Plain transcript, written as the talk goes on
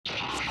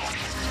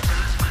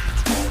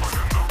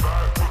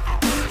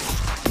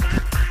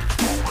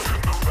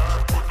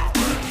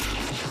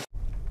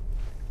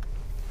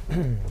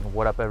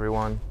What up,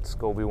 everyone? It's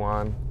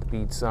Gobi-Wan, the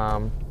Beat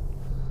Som.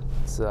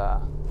 It's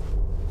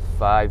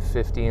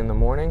 5:50 in the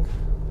morning,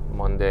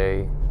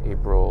 Monday,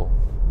 April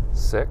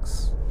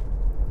 6th.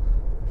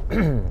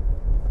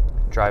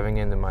 Driving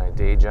into my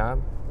day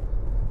job.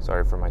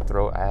 Sorry for my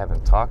throat. I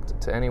haven't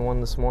talked to anyone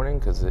this morning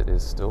because it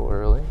is still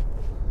early.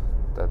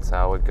 That's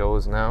how it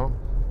goes now.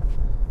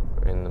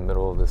 We're in the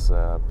middle of this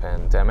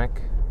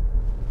pandemic.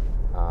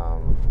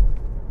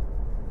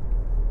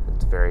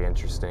 It's very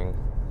interesting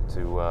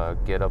to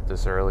get up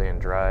this early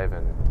and drive,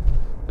 and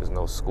there's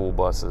no school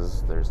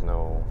buses, there's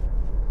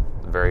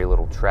very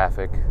little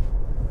traffic,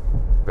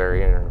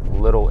 very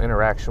little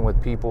interaction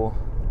with people,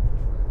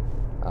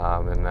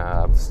 and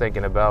I was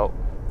thinking about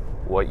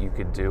what you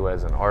could do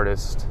as an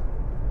artist,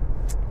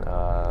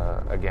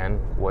 again,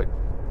 what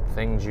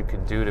things you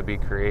could do to be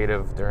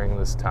creative during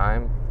this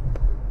time,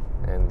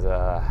 and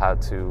how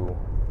to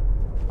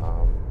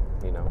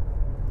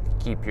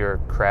keep your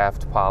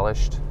craft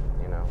polished.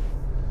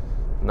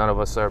 None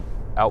of us are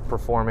out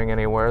performing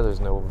anywhere.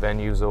 There's no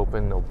venues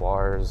open, no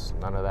bars,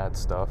 none of that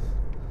stuff.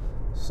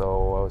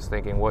 So I was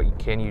thinking, what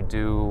can you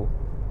do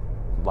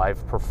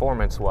live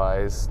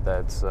performance-wise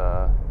that's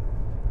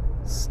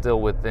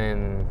still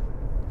within,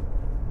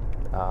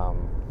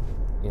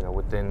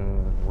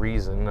 within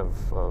reason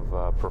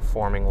of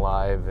performing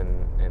live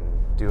and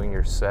doing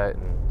your set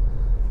and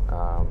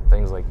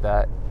things like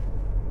that.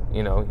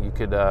 You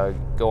could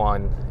go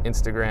on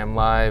Instagram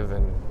Live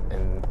and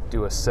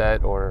do a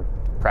set, or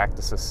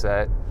practice a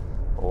set,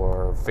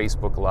 or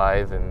Facebook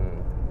Live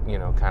and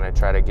kind of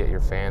try to get your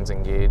fans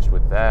engaged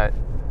with that.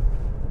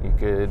 You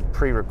could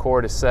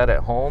pre-record a set at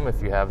home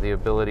if you have the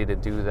ability to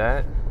do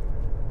that.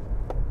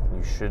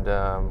 You should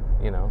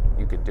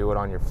you could do it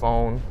on your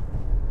phone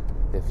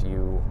if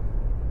you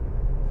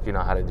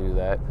know how to do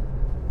that.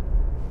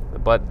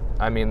 But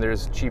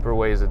there's cheaper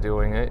ways of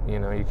doing it.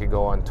 You could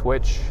go on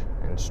Twitch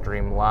and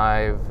stream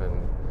live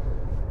and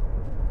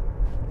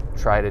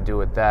try to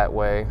do it that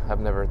way. I've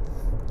never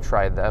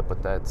tried that,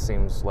 but that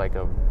seems like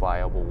a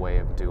viable way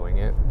of doing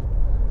it.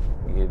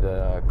 You could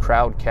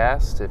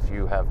crowdcast if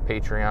you have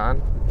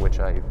Patreon, which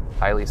I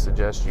highly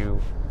suggest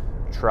you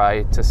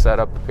try to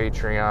set up a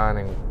Patreon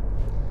and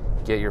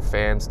get your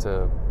fans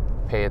to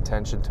pay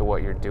attention to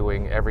what you're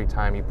doing every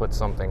time you put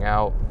something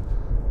out.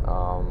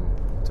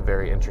 It's a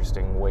very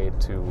interesting way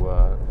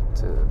to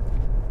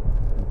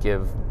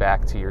give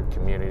back to your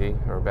community,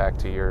 or back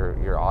to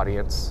your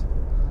audience.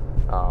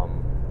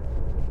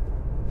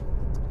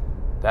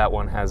 That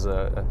one has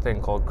a thing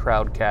called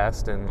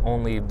Crowdcast, and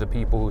only the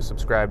people who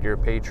subscribe to your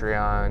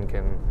Patreon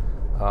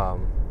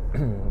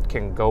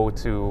can go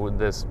to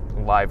this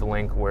live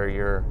link where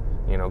you're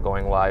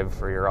going live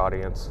for your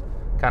audience.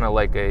 Kind of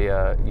like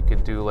you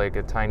could do like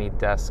a tiny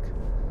desk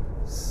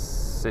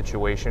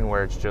situation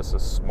where it's just a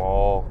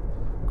small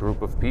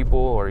group of people,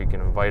 or you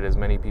can invite as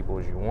many people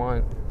as you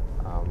want.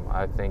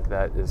 I think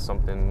that is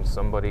something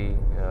somebody,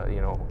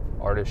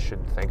 artists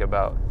should think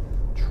about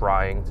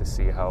trying, to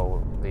see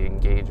how the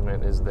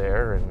engagement is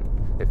there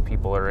and if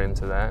people are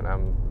into that. And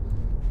I'm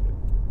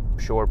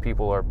sure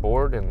people are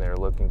bored and they're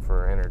looking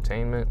for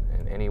entertainment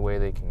in any way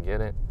they can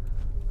get it.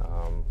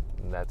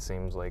 That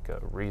seems like a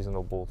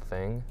reasonable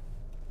thing.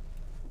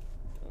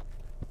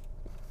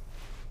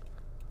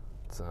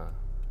 There's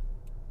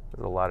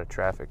a lot of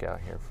traffic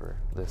out here for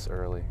this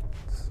early.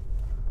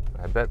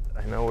 I bet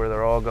I know where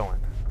they're all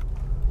going.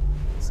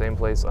 Same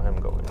place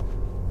I'm going.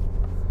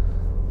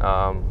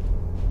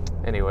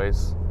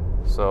 Anyways,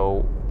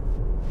 so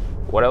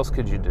what else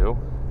could you do?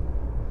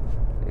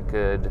 You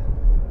could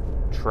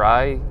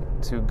try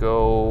to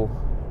go,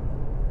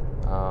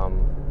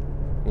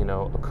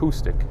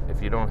 acoustic.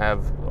 If you don't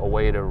have a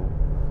way to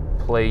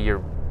play your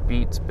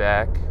beats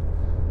back,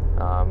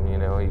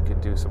 you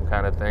could do some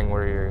kind of thing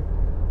where you're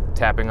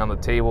tapping on the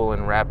table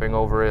and rapping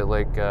over it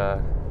like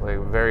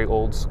very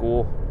old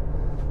school.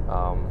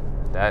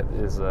 That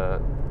is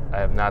I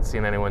have not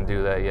seen anyone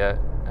do that yet,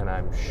 and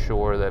I'm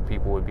sure that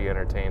people would be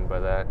entertained by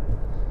that.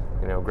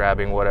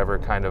 Grabbing whatever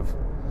kind of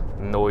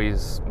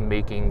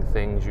noise-making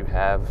things you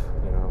have,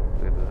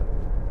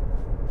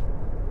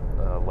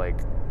 like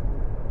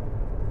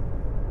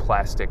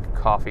plastic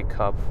coffee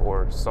cup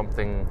or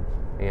something,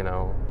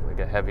 like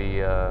a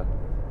heavy,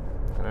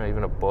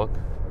 even a book,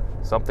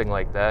 something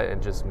like that,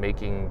 and just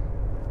making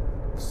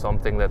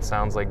something that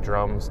sounds like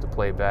drums to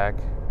play back,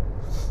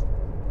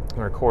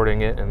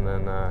 recording it, and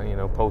then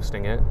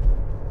posting it.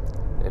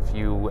 If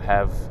you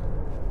have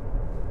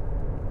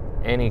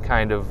any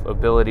kind of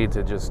ability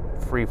to just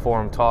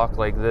free-form talk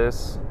like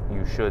this,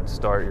 you should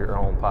start your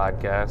own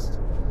podcast.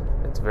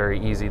 It's very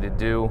easy to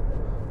do.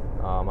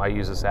 I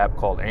use this app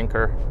called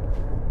Anchor,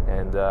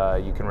 and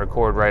you can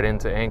record right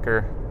into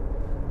Anchor,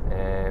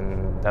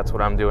 and that's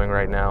what I'm doing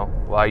right now.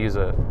 Well, I use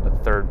a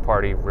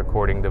third-party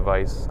recording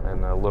device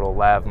and a little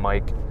lav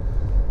mic,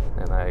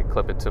 and I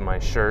clip it to my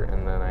shirt,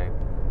 and then I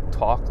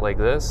talk like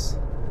this,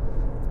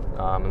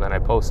 and then I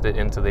post it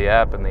into the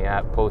app, and the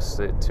app posts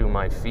it to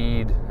my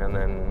feed, and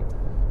then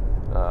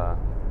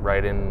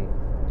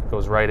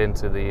goes right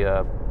into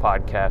the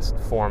podcast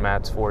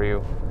formats for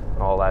you,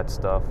 and all that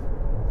stuff.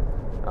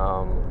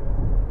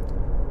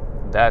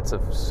 That's a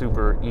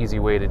super easy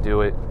way to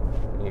do it.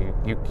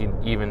 You can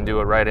even do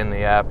it right in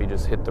the app. You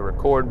just hit the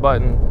record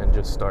button and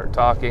just start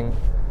talking,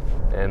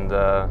 and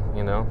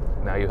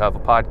now you have a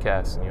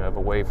podcast and you have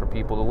a way for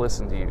people to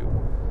listen to you.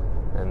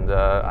 And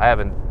I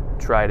haven't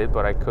tried it,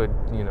 but I could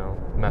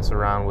mess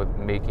around with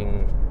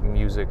making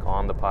music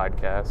on the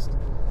podcast.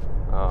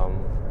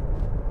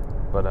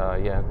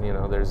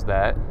 There's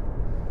that.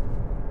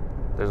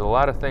 There's a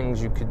lot of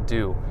things you could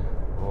do.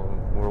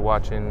 We're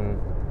watching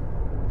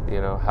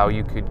how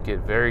you could get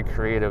very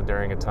creative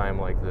during a time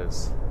like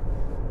this.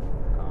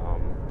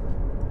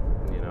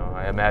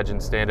 I imagine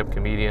stand-up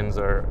comedians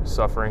are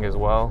suffering as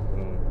well,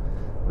 and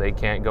they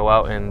can't go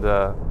out and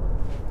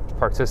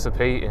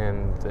participate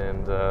and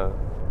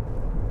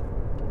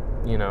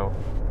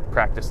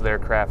practice their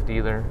craft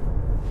either.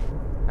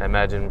 I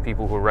imagine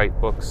people who write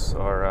books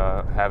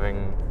are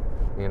having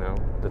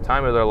the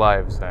time of their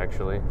lives,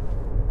 actually.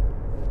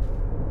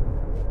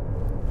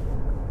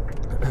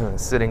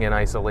 Sitting in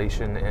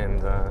isolation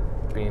and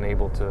being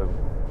able to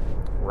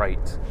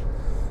write.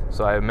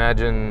 So I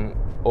imagine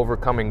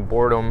overcoming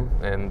boredom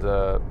and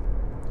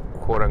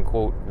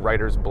quote-unquote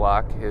writer's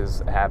block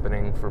is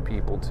happening for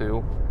people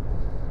too.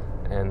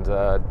 And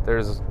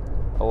there's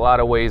a lot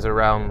of ways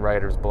around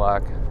writer's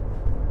block.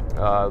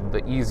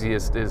 The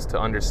easiest is to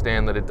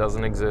understand that it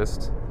doesn't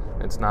exist.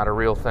 It's not a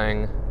real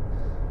thing.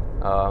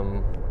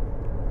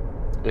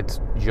 It's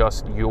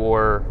just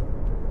your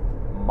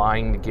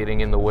mind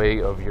getting in the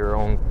way of your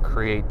own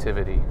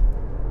creativity.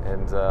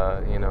 And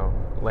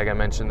like I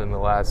mentioned in the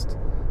last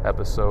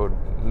episode,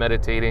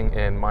 meditating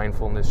and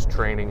mindfulness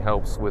training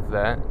helps with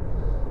that,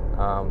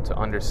 to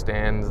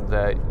understand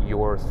that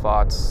your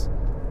thoughts,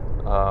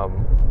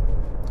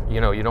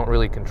 you don't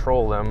really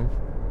control them,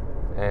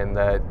 and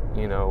that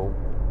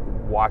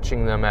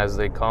watching them as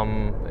they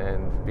come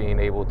and being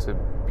able to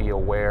be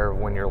aware of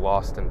when you're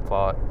lost in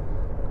thought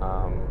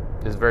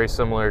is very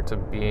similar to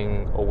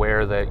being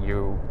aware that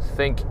you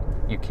think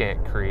you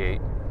can't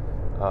create.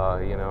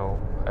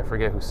 I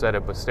forget who said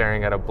it, but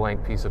staring at a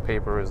blank piece of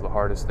paper is the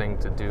hardest thing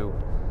to do,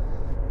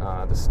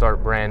 to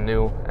start brand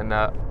new. And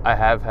I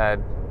have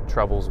had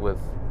troubles with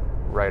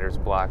writer's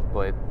block,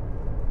 but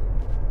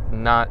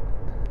not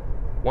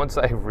once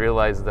I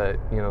realized that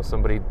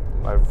somebody,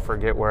 I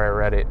forget where I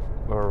read it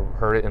or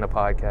heard it in a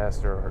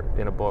podcast or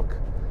in a book,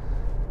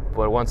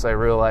 but once I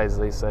realized,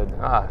 they said,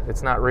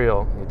 it's not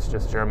real, it's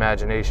just your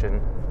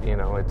imagination. It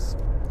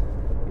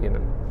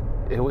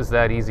was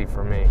that easy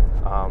for me.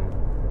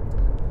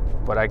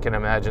 But I can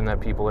imagine that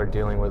people are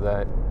dealing with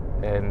that,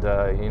 and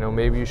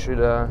maybe you should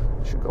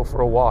go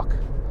for a walk.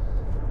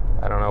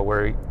 I don't know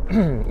where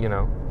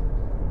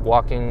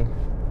walking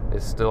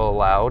is still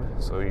allowed,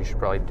 so you should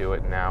probably do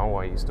it now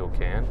while you still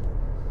can.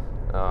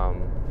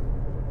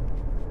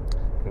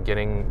 And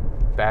getting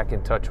back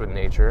in touch with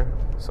nature,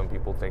 some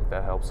people think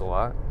that helps a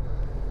lot.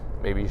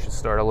 Maybe you should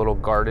start a little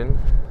garden,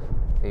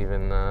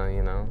 even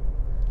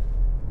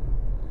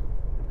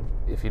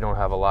if you don't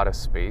have a lot of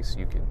space,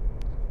 you could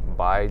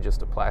buy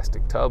just a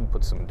plastic tub,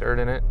 put some dirt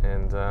in it,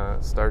 and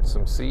start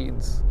some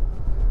seeds,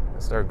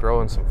 and start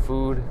growing some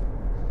food.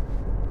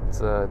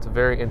 It's a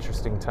very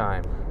interesting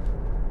time.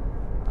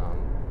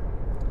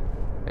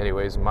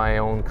 Anyways, my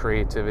own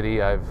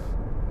creativity, I've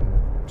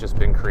just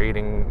been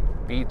creating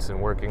beats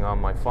and working on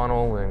my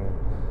funnel and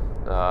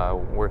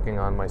working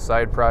on my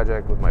side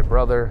project with my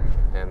brother,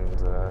 and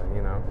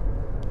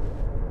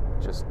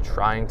just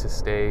trying to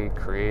stay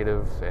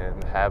creative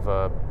and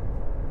have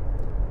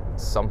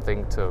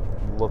something to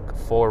look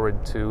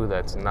forward to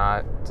that's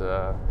not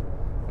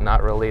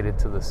related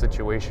to the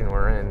situation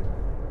we're in.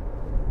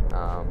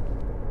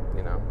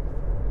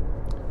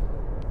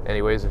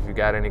 Anyways, if you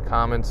got any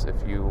comments,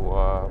 if you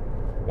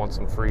want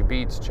some free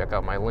beats, check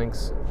out my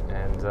links,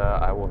 and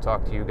I will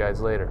talk to you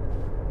guys later.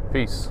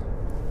 Peace.